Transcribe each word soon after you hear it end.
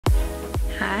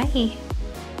Hi.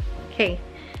 Okay,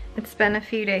 it's been a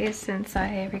few days since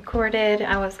I recorded.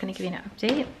 I was gonna give you an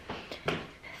update.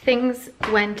 Things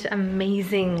went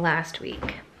amazing last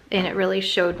week, and it really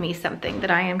showed me something,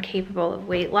 that I am capable of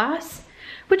weight loss,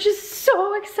 which is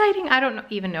so exciting. I don't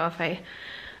even know if I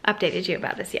updated you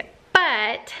about this yet,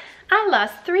 but I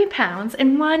lost 3 pounds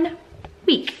in 1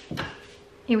 week.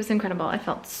 It was incredible. I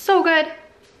felt so good,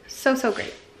 so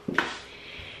great.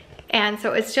 And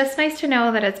so it's just nice to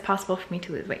know that it's possible for me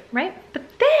to lose weight, right? But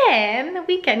then the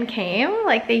weekend came,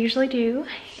 like they usually do,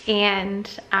 and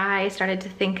I started to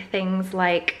think things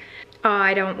like, oh,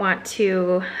 I don't want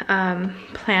to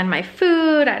plan my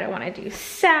food. I don't want to do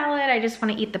salad. I just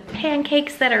want to eat the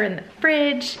pancakes that are in the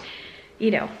fridge.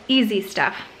 You know, easy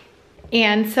stuff.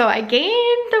 And so I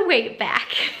gained the weight back,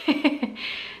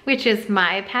 which is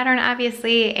my pattern,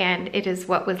 obviously, and it is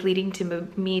what was leading to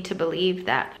me to believe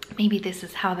that maybe this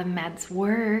is how the meds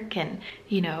work, and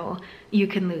you know, you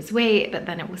can lose weight, but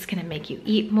then it was gonna make you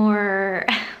eat more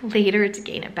later to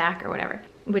gain it back or whatever,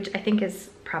 which I think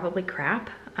is probably crap,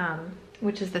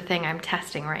 which is the thing I'm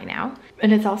testing right now.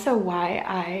 And it's also why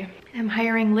I am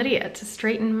hiring Lydia to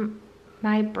straighten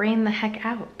my brain the heck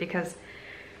out, because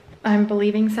I'm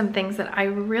believing some things that I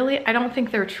don't think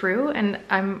they're true, and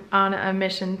I'm on a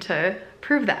mission to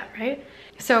prove that, right?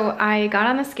 So I got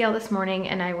on the scale this morning,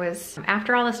 and I was,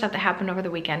 after all the stuff that happened over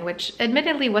the weekend, which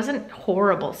admittedly wasn't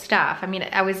horrible stuff. I mean,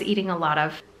 I was eating a lot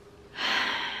of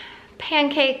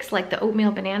pancakes, like the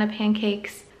oatmeal banana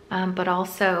pancakes, but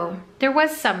also there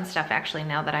was some stuff, actually,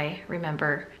 now that I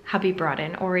remember. Hubby brought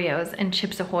in Oreos and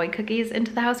Chips Ahoy cookies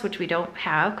into the house, which we don't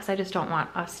have because I just don't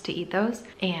want us to eat those.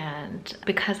 And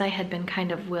because I had been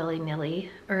kind of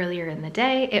willy-nilly earlier in the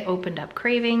day, it opened up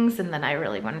cravings, and then I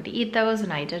really wanted to eat those,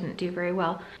 and I didn't do very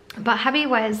well. But hubby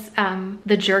was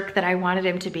the jerk that I wanted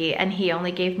him to be, and he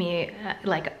only gave me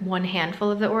like 1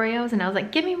 handful of the Oreos, and I was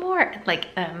like, give me more,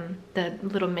 like the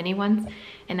little mini ones.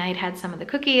 And I'd had some of the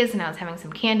cookies, and I was having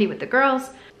some candy with the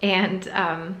girls, and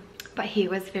but he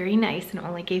was very nice and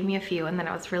only gave me a few, and then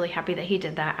I was really happy that he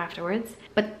did that afterwards.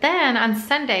 But then on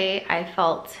Sunday, I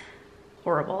felt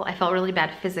horrible. I felt really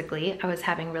bad physically. I was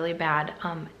having really bad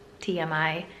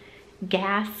TMI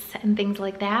gas and things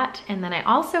like that. And then I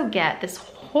also get this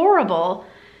horrible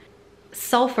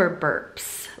sulfur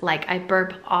burps. Like I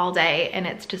burp all day, and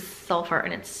it's just sulfur,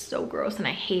 and it's so gross, and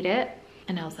I hate it.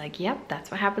 And I was like, yep,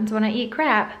 that's what happens when I eat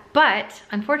crap. But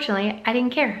unfortunately, I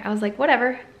didn't care. I was like,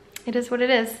 whatever, it is what it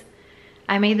is.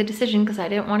 I made the decision because I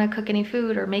didn't want to cook any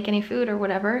food or make any food or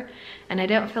whatever, and I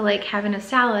didn't feel like having a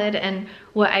salad. And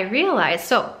what I realized,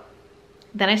 so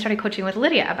then I started coaching with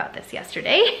Lydia about this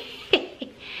yesterday.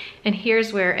 And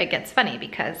here's where it gets funny,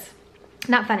 because,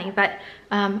 not funny, but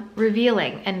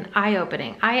revealing and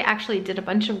eye-opening. I actually did a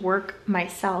bunch of work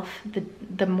myself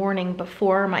the morning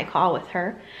before my call with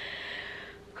her,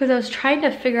 because I was trying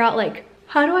to figure out, like,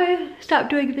 how do I stop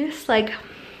doing this? Like,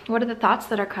 what are the thoughts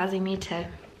that are causing me to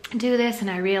do this? And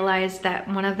I realized that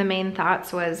one of the main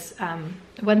thoughts was,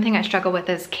 one thing I struggle with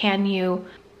is, can you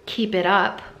keep it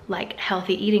up? Like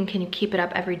healthy eating, can you keep it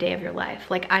up every day of your life?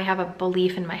 Like I have a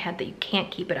belief in my head that you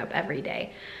can't keep it up every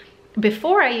day.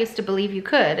 Before I used to believe you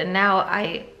could, and now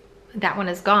that one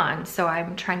is gone. So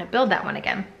I'm trying to build that one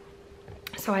again.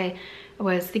 So I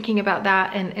was thinking about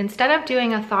that, and instead of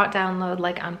doing a thought download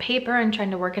like on paper and trying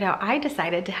to work it out, I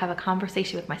decided to have a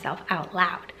conversation with myself out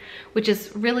loud, which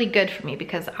is really good for me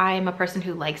because I am a person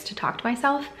who likes to talk to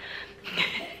myself.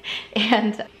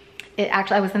 And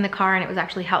I was in the car, and it was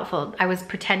actually helpful. I was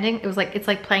pretending, it's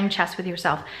like playing chess with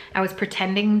yourself. I was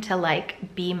pretending to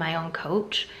like be my own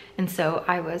coach. And so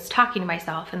I was talking to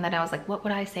myself, and then I was like, what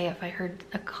would I say if I heard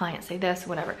a client say this,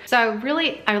 whatever. So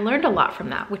I learned a lot from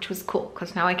that, which was cool,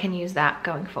 because now I can use that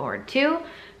going forward too.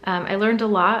 I learned a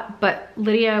lot, but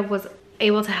Lydia was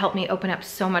able to help me open up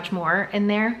so much more in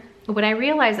there. What I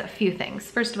realized, a few things.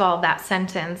 First of all, that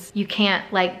sentence, you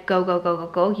can't like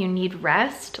go. You need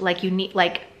rest. Like you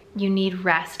need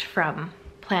rest from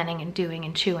planning and doing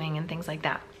and chewing and things like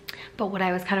that. But what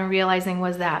I was kind of realizing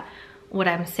was that what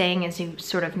I'm saying is you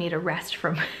sort of need a rest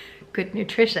from good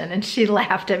nutrition. And she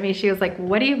laughed at me. She was like,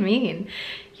 what do you mean?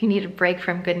 You need a break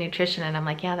from good nutrition? And I'm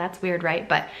like, yeah, that's weird, right?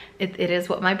 But it is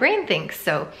what my brain thinks.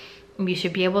 So you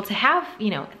should be able to have, you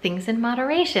know, things in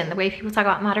moderation, the way people talk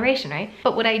about moderation, right?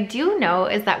 But what I do know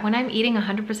is that when I'm eating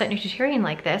 100% nutritarian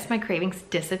like this, my cravings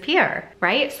disappear,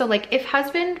 right? So like if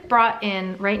husband brought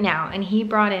in right now, and he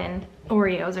brought in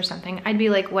Oreos or something, I'd be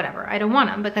like, whatever, I don't want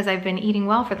them because I've been eating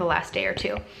well for the last day or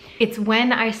two. It's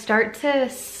when I start to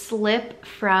slip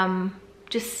from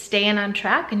just staying on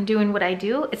track and doing what I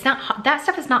do. It's not, that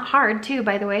stuff is not hard too,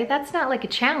 by the way. That's not like a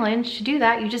challenge to do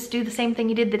that. You just do the same thing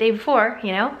you did the day before,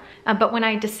 you know? But when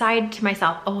I decide to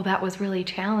myself, oh, that was really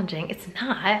challenging, it's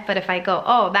not. But if I go,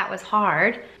 oh, that was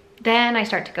hard, then I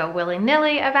start to go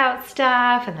willy-nilly about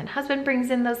stuff, and then husband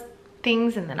brings in those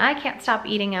things, and then I can't stop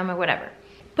eating them or whatever.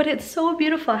 But it's so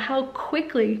beautiful how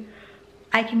quickly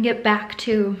I can get back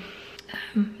to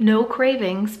no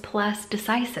cravings plus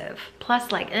decisive,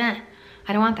 plus like,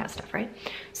 I don't want that stuff, right?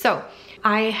 So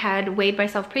I had weighed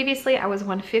myself previously. I was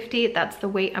 150. That's the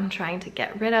weight I'm trying to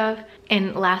get rid of.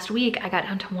 And last week I got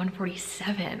down to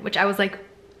 147, which I was like,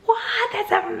 what?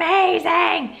 That's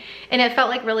amazing. And it felt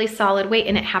like really solid weight,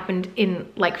 and it happened in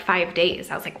like 5 days.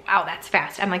 I was like, wow, that's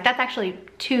fast. I'm like, that's actually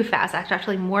too fast. That's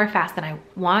actually more fast than I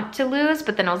want to lose.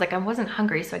 But then I was like, I wasn't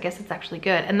hungry, so I guess it's actually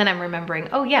good. And then I'm remembering,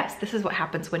 oh yes, this is what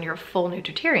happens when you're a full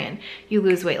nutritarian. You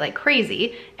lose weight like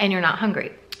crazy and you're not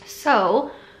hungry.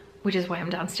 So, which is why I'm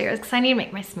downstairs, because I need to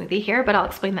make my smoothie here, but I'll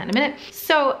explain that in a minute.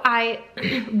 So I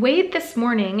weighed this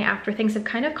morning after things have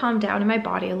kind of calmed down in my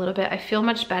body a little bit. I feel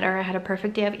much better. I had a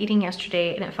perfect day of eating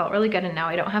yesterday, and it felt really good, and now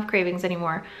I don't have cravings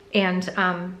anymore. And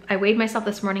I weighed myself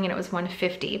this morning, and it was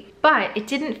 150, but it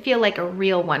didn't feel like a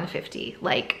real 150.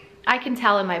 Like, I can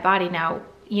tell in my body now,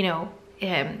 you know,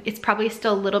 it's probably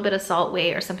still a little bit of salt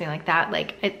weight or something like that.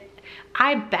 Like,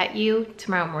 I bet you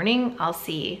tomorrow morning I'll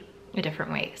see a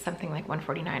different weight, something like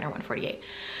 149 or 148.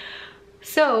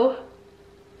 So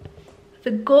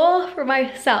the goal for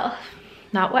myself,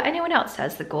 not what anyone else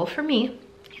says, the goal for me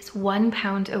is 1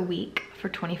 pound a week for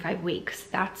 25 weeks.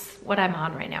 That's what I'm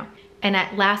on right now. And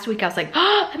at last week I was like,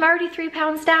 oh, I'm already 3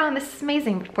 pounds down. This is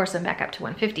amazing. But of course I'm back up to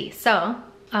 150. So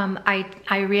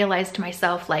I realized to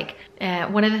myself, like,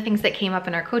 one of the things that came up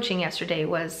in our coaching yesterday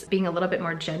was being a little bit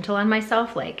more gentle on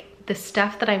myself. Like, the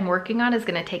stuff that I'm working on is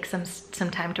gonna take some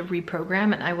time to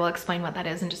reprogram, and I will explain what that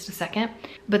is in just a second.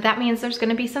 But that means there's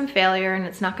gonna be some failure, and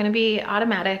it's not gonna be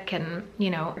automatic, and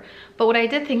you know. But what I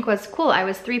did think was cool. I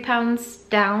was 3 pounds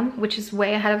down, which is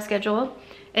way ahead of schedule.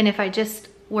 And if I just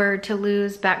were to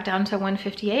lose back down to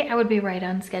 158, I would be right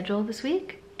on schedule this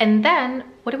week. And then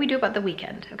what do we do about the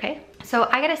weekend, okay? So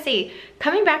I gotta say,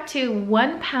 coming back to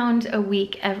 1 pound a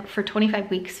week for 25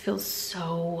 weeks feels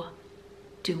so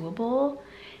doable.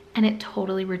 And it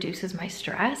totally reduces my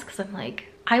stress, because I'm like,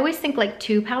 I always think like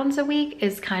 2 pounds a week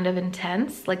is kind of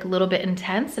intense, like a little bit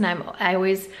intense. And I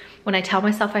always, when I tell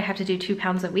myself I have to do 2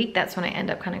 pounds a week, that's when I end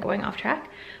up kind of going off track.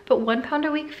 But 1 pound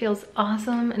a week feels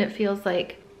awesome, and it feels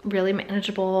like really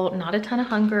manageable, not a ton of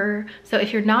hunger. So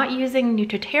if you're not using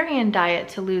nutritarian diet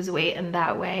to lose weight in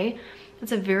that way,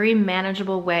 it's a very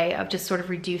manageable way of just sort of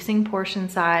reducing portion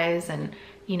size and,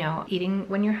 you know, eating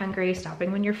when you're hungry,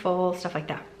 stopping when you're full, stuff like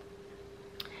that.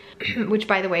 Which,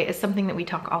 by the way, is something that we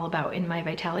talk all about in my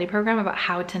Vitality program, about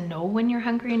how to know when you're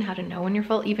hungry and how to know when you're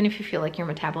full. Even if you feel like your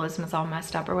metabolism is all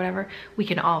messed up or whatever, we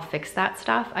can all fix that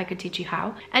stuff. I could teach you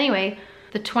how. Anyway,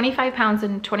 the 25 pounds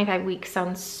in 25 weeks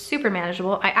sounds super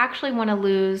manageable. I actually want to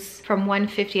lose, from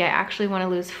 150, I actually want to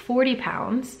lose 40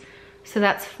 pounds. So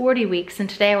that's 40 weeks. And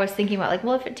today I was thinking about like,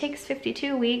 well, if it takes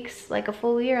 52 weeks, like a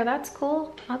full year, that's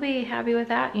cool. I'll be happy with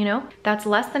that, you know? That's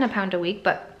less than a pound a week,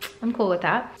 but I'm cool with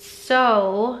that.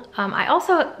 So I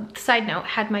also, side note,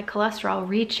 had my cholesterol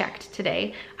rechecked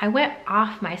today. I went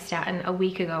off my statin a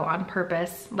week ago on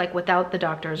purpose, like without the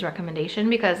doctor's recommendation,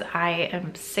 because I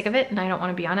am sick of it and I don't want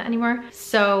to be on it anymore.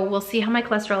 So we'll see how my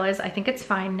cholesterol is. I think it's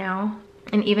fine now.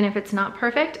 And even if it's not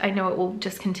perfect, I know it will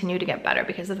just continue to get better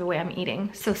because of the way I'm eating.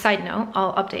 So side note,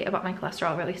 I'll update about my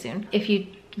cholesterol really soon. If you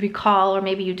recall, or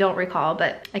maybe you don't recall,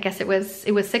 but I guess it was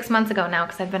 6 months ago now,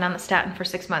 because I've been on the statin for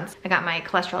 6 months. I got my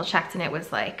cholesterol checked and it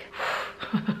was like,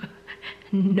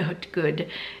 not good.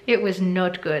 It was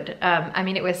not good. I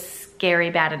mean, it was scary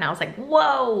bad, and I was like,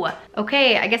 whoa,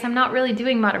 okay, I guess I'm not really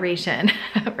doing moderation,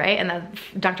 right? And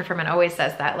Dr. Furman always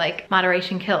says that, like,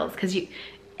 moderation kills, because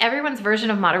everyone's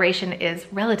version of moderation is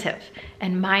relative,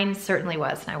 and mine certainly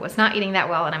was. And I was not eating that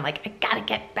well, and I'm like, I gotta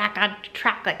get back on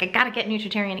track. Like, I gotta get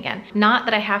nutritarian again. Not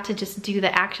that I have to just do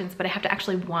the actions, but I have to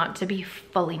actually want to be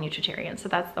fully nutritarian. So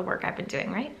that's the work I've been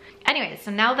doing, right? Anyway,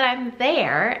 so now that I'm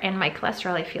there, and my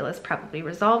cholesterol, I feel, is probably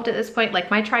resolved at this point.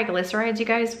 Like, my triglycerides, you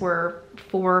guys, were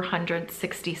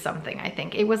 460 something, I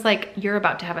think. It was like, you're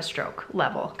about to have a stroke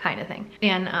level kind of thing.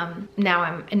 And now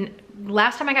I'm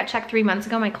last time I got checked 3 months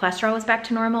ago, my cholesterol was back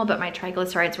to normal, but my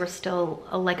triglycerides were still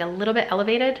like a little bit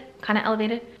elevated, kind of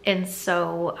elevated. And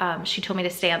so she told me to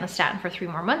stay on the statin for 3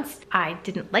 more months. I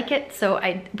didn't like it,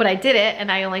 but I did it,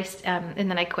 and I only, and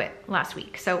then I quit last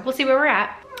week. So we'll see where we're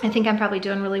at. I think I'm probably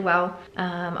doing really well.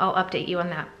 I'll update you on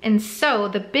that. And so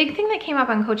the big thing that came up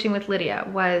on Coaching with Lydia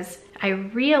was I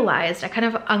realized, I kind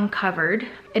of uncovered,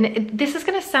 and this is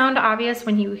gonna sound obvious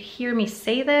when you hear me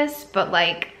say this, but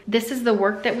like, this is the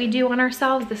work that we do on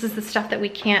ourselves. This is the stuff that we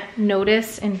can't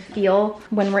notice and feel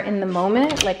when we're in the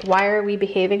moment. Like, why are we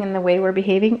behaving in the way we're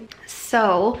behaving?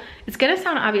 So it's gonna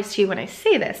sound obvious to you when I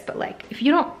say this, but like, if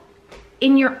you don't,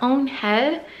 in your own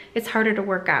head, it's harder to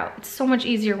work out. It's so much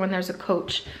easier when there's a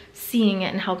coach seeing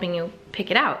it and helping you pick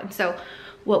it out. And so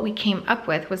what we came up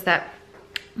with was that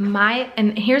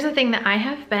and here's the thing that I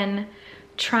have been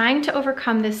trying to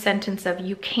overcome, this sentence of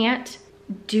you can't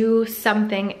do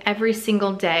something every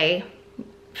single day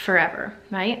forever,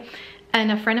 right?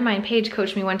 And a friend of mine, Paige,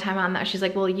 coached me one time on that. She's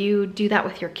like, well, you do that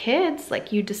with your kids.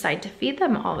 Like, you decide to feed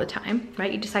them all the time,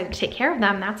 right? You decide to take care of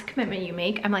them. That's a commitment you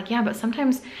make. I'm like, yeah, but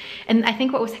sometimes, and I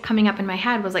think what was coming up in my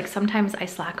head was like, sometimes I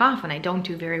slack off and I don't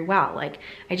do very well. Like,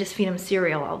 I just feed them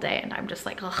cereal all day and I'm just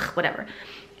like, ugh, whatever.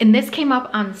 And this came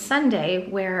up on Sunday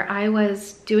where I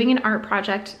was doing an art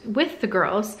project with the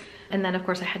girls. And then of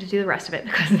course I had to do the rest of it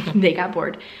because they got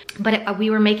bored. But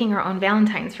we were making our own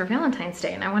Valentines for Valentine's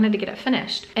Day and I wanted to get it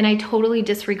finished. And I totally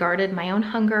disregarded my own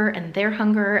hunger and their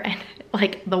hunger and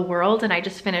like the world. And I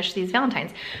just finished these Valentines,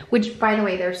 which by the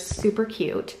way, they're super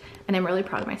cute. And I'm really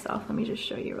proud of myself. Let me just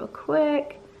show you real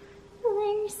quick.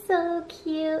 They're so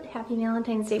cute. Happy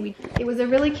Valentine's Day. It was a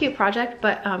really cute project,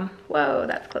 but whoa,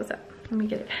 that's close up. Let me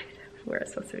get it back to where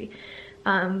it's supposed to be.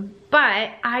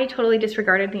 But I totally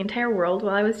disregarded the entire world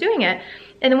while I was doing it.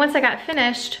 And then once I got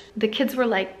finished, the kids were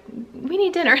like, we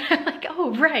need dinner. I'm like,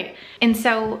 oh, right. And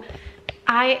so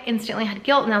I instantly had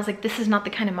guilt and I was like, this is not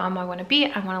the kind of mom I want to be.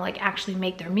 I want to like actually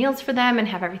make their meals for them and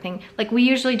have everything. Like, we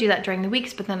usually do that during the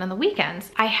weeks, but then on the weekends,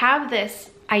 I have this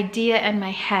idea in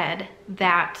my head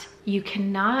that you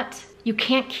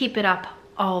can't keep it up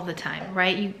all the time,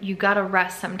 right? You gotta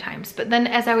rest sometimes. But then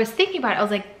as I was thinking about it, I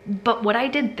was like, but what I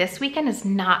did this weekend is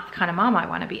not the kind of mom I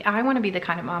wanna be. I wanna be the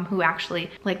kind of mom who actually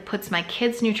like puts my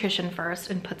kids' nutrition first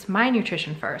and puts my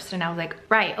nutrition first. And I was like,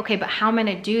 right, okay, but how am I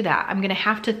gonna do that? I'm gonna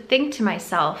have to think to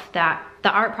myself that the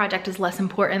art project is less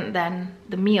important than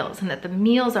the meals and that the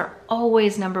meals are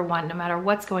always number one, no matter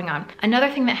what's going on. Another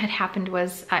thing that had happened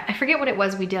was, I forget what it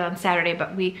was we did on Saturday,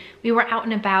 but we were out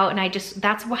and about and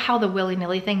that's how the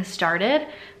willy-nilly thing started,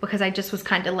 because I just was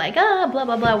kind of like, blah,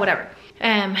 blah, blah, whatever.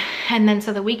 And then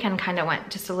so the weekend kind of went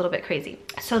just a little bit crazy.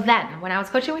 So then when I was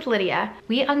coaching with Lydia,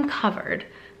 we uncovered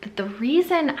that the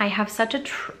reason I have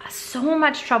so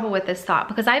much trouble with this thought,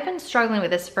 because I've been struggling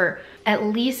with this for at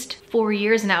least 4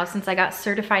 years now since I got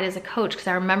certified as a coach, because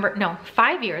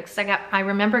 5 years, because I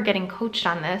remember getting coached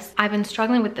on this. I've been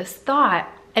struggling with this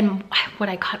thought, and what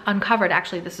I uncovered,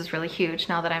 actually, this is really huge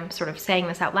now that I'm sort of saying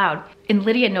this out loud. And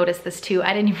Lydia noticed this too.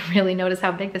 I didn't even really notice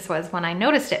how big this was when I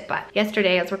noticed it, but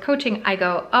yesterday as we're coaching, I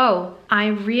go, oh, I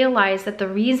realized that the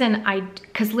reason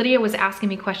because Lydia was asking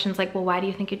me questions like, well, why do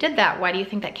you think you did that? Why do you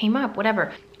think that came up?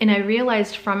 Whatever. And I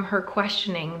realized from her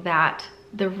questioning that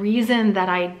the reason that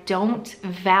I don't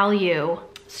value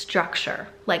structure,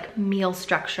 like meal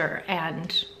structure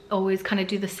and always kind of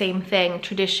do the same thing,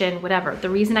 tradition, whatever. The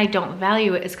reason I don't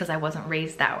value it is because I wasn't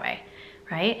raised that way,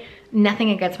 right?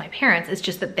 Nothing against my parents, it's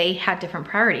just that they had different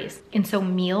priorities. And so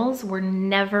meals were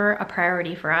never a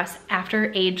priority for us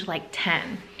after age like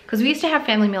 10. Because we used to have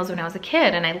family meals when I was a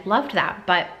kid and I loved that,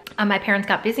 but my parents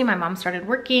got busy, my mom started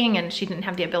working and she didn't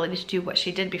have the ability to do what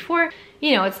she did before.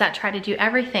 You know, it's that try to do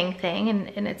everything thing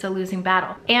and it's a losing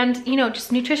battle. And you know,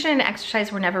 just nutrition and exercise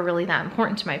were never really that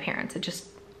important to my parents. It just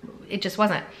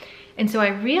wasn't. And so I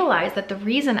realized that the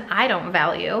reason I don't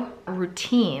value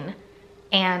routine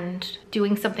and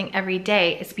doing something every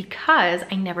day is because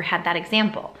I never had that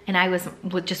example. And I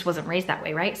just wasn't raised that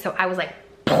way, right? So I was like,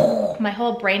 my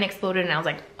whole brain exploded and I was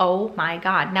like, oh my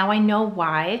God, now I know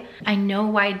why. I know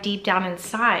why deep down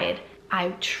inside, I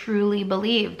truly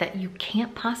believe that you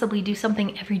can't possibly do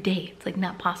something every day. It's like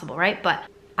not possible, right? But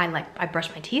I brush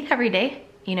my teeth every day.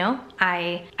 You know,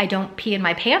 I don't pee in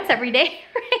my pants every day,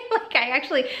 right?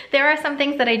 Like there are some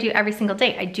things that I do every single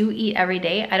day. I do eat every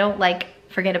day. I don't like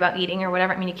forget about eating or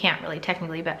whatever. I mean, you can't really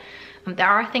technically, but there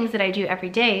are things that I do every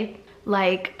day,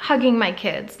 like hugging my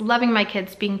kids, loving my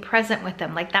kids, being present with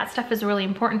them. Like that stuff is really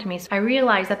important to me. So I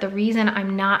realize that the reason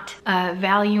I'm not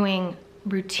valuing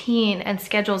routine and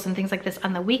schedules and things like this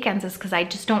on the weekends is because I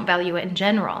just don't value it in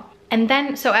general. And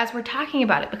then, so as we're talking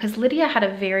about it, because Lydia had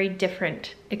a very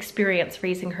different experience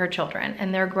raising her children,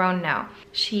 and they're grown now.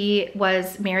 She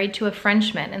was married to a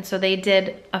Frenchman, and so they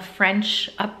did a French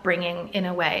upbringing in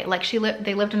a way. Like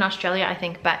they lived in Australia, I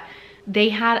think, but they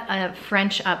had a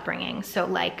French upbringing. So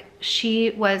like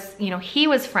she was, you know, he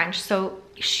was French, so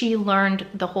she learned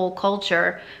the whole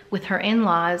culture with her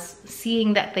in-laws,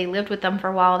 seeing that they lived with them for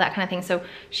a while, that kind of thing. So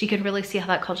she could really see how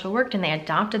that culture worked, and they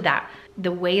adopted that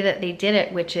the way that they did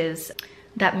it, which is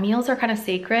that meals are kind of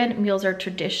sacred. Meals are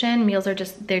tradition. Meals are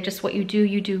just, they're just what you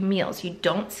do meals. You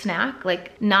don't snack.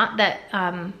 Like, not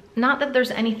that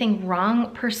there's anything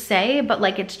wrong per se, but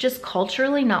like, it's just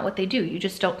culturally not what they do. You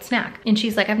just don't snack. And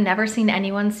she's like, I've never seen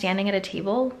anyone standing at a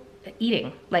table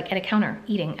eating, like at a counter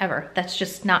eating, ever. That's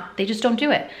just not, they just don't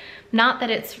do it. Not that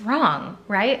it's wrong,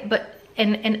 right? But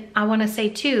and I want to say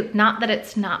too, not that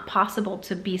it's not possible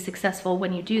to be successful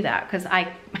when you do that, because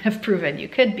I have proven you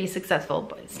could be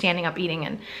successful standing up eating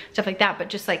and stuff like that, but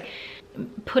just like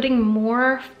putting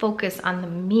more focus on the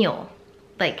meal,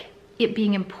 like it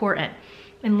being important.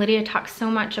 And Lydia talks so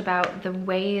much about the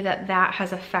way that that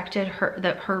has affected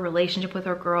her relationship with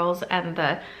her girls, and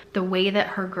the way that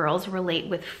her girls relate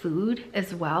with food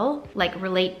as well, like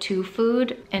relate to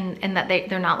food, and that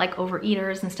they're not like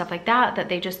overeaters and stuff like that, that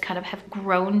they just kind of have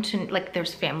grown to, like,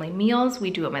 there's family meals, we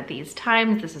do them at these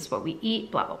times, this is what we eat,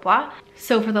 blah, blah, blah.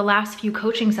 So for the last few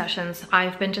coaching sessions,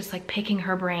 I've been just like picking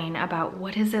her brain about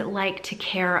what is it like to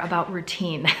care about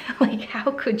routine? Like, how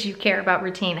could you care about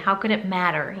routine? How could it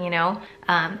matter, you know?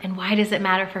 And why does it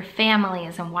matter for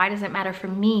families? And why does it matter for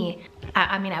me?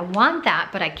 I mean, I want that,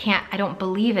 but I don't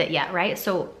believe it yet, right?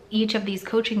 So each of these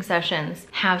coaching sessions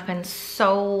have been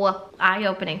so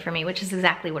eye-opening for me, which is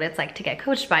exactly what it's like to get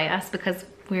coached by us, because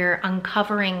we're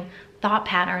uncovering thought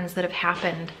patterns that have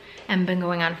happened and been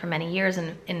going on for many years.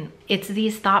 And it's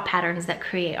these thought patterns that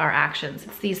create our actions.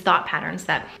 It's these thought patterns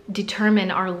that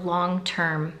determine our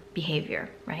long-term behavior,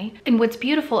 right? And what's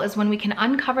beautiful is when we can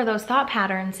uncover those thought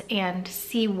patterns and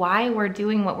see why we're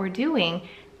doing what we're doing,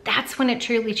 that's when it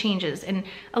truly changes. And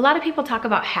a lot of people talk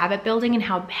about habit building and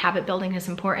how habit building is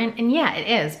important. And yeah, it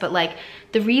is. But like,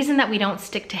 the reason that we don't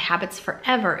stick to habits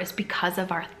forever is because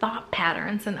of our thought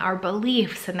patterns and our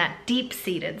beliefs and that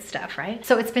deep-seated stuff, right?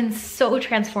 So it's been so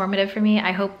transformative for me.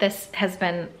 I hope this has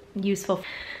been useful.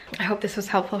 I hope this was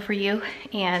helpful for you.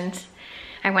 And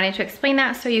I wanted to explain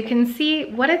that so you can see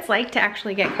what it's like to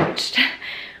actually get coached,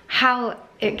 how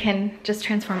it can just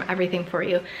transform everything for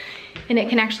you. And it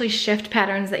can actually shift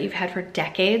patterns that you've had for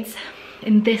decades.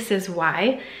 And this is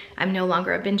why I'm no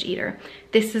longer a binge eater.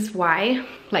 This is why,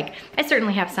 like, I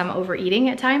certainly have some overeating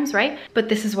at times, right? But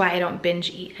this is why I don't binge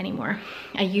eat anymore.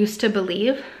 I used to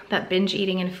believe that binge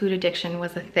eating and food addiction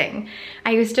was a thing.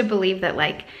 I used to believe that,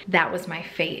 like, that was my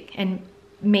fate. And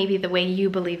maybe the way you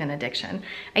believe in addiction.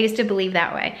 I used to believe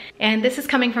that way. And this is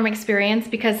coming from experience,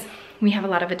 because we have a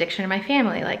lot of addiction in my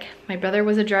family. Like, my brother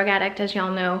was a drug addict, as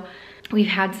y'all know. We've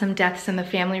had some deaths in the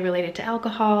family related to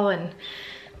alcohol and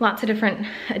lots of different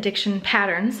addiction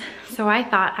patterns. So I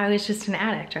thought I was just an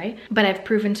addict, right? But I've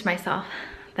proven to myself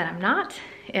that I'm not.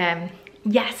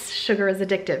 Yes, sugar is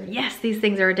addictive. Yes, these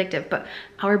things are addictive, but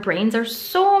our brains are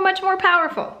so much more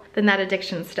powerful than that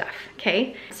addiction stuff,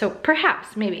 okay? So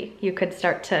perhaps, maybe you could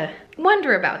start to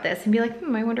wonder about this and be like,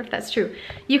 I wonder if that's true.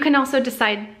 You can also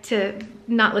decide to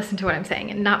not listen to what I'm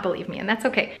saying and not believe me, and that's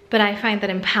okay. But I find that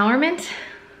empowerment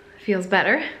feels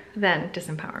better than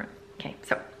disempowerment, okay?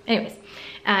 So anyways,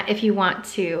 if you want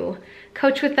to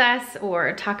coach with us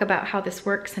or talk about how this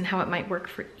works and how it might work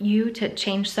for you to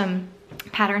change some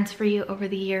patterns for you over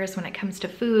the years when it comes to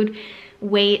food,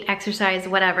 weight, exercise,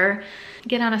 whatever,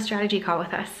 get on a strategy call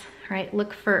with us, right?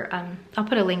 Look for, I'll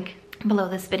put a link below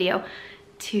this video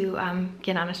to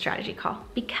get on a strategy call,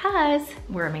 because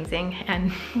we're amazing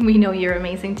and we know you're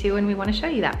amazing too, and we want to show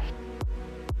you that.